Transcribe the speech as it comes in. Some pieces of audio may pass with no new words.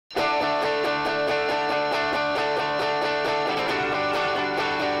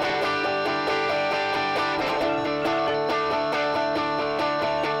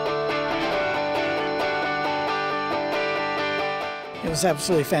was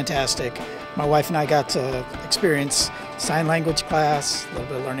absolutely fantastic. My wife and I got to experience sign language class, a little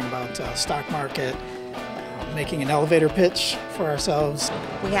bit of learning about stock market, making an elevator pitch for ourselves.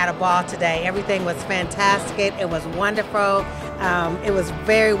 We had a ball today. Everything was fantastic. It was wonderful. It was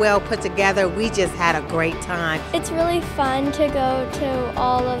very well put together. We just had a great time. It's really fun to go to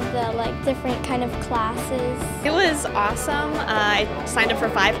all of the different kind of classes. It was awesome. I signed up for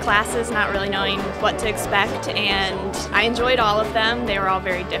 5 classes, not really knowing what to expect, and I enjoyed all of them. They were all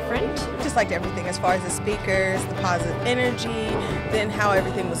very different. Just liked everything as far as the speakers, the positive energy, then how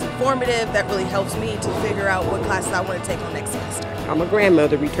everything was informative. That really helps me to figure out what classes I want to take on next semester. I'm a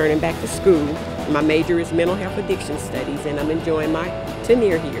grandmother returning back to school. My major is mental health addiction studies, and I'm enjoying my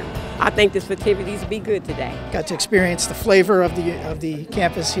tenure here. I think this festivities will be good today. Got to experience the flavor of the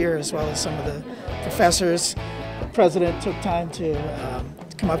campus here, as well as some of the professors. The president took time to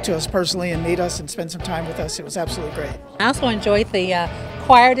come up to us personally and meet us and spend some time with us. It was absolutely great. I also enjoyed the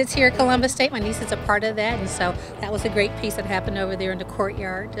choir that's here at Columbus State. My niece is a part of that, and so that was a great piece that happened over there in the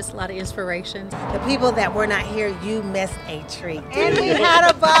courtyard. Just a lot of inspiration. The people that were not here, you missed a treat. And we had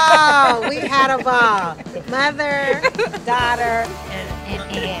a ball. We had a ball. Mother, daughter,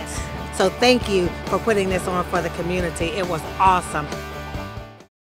 and aunt. So thank you for putting this on for the community. It was awesome.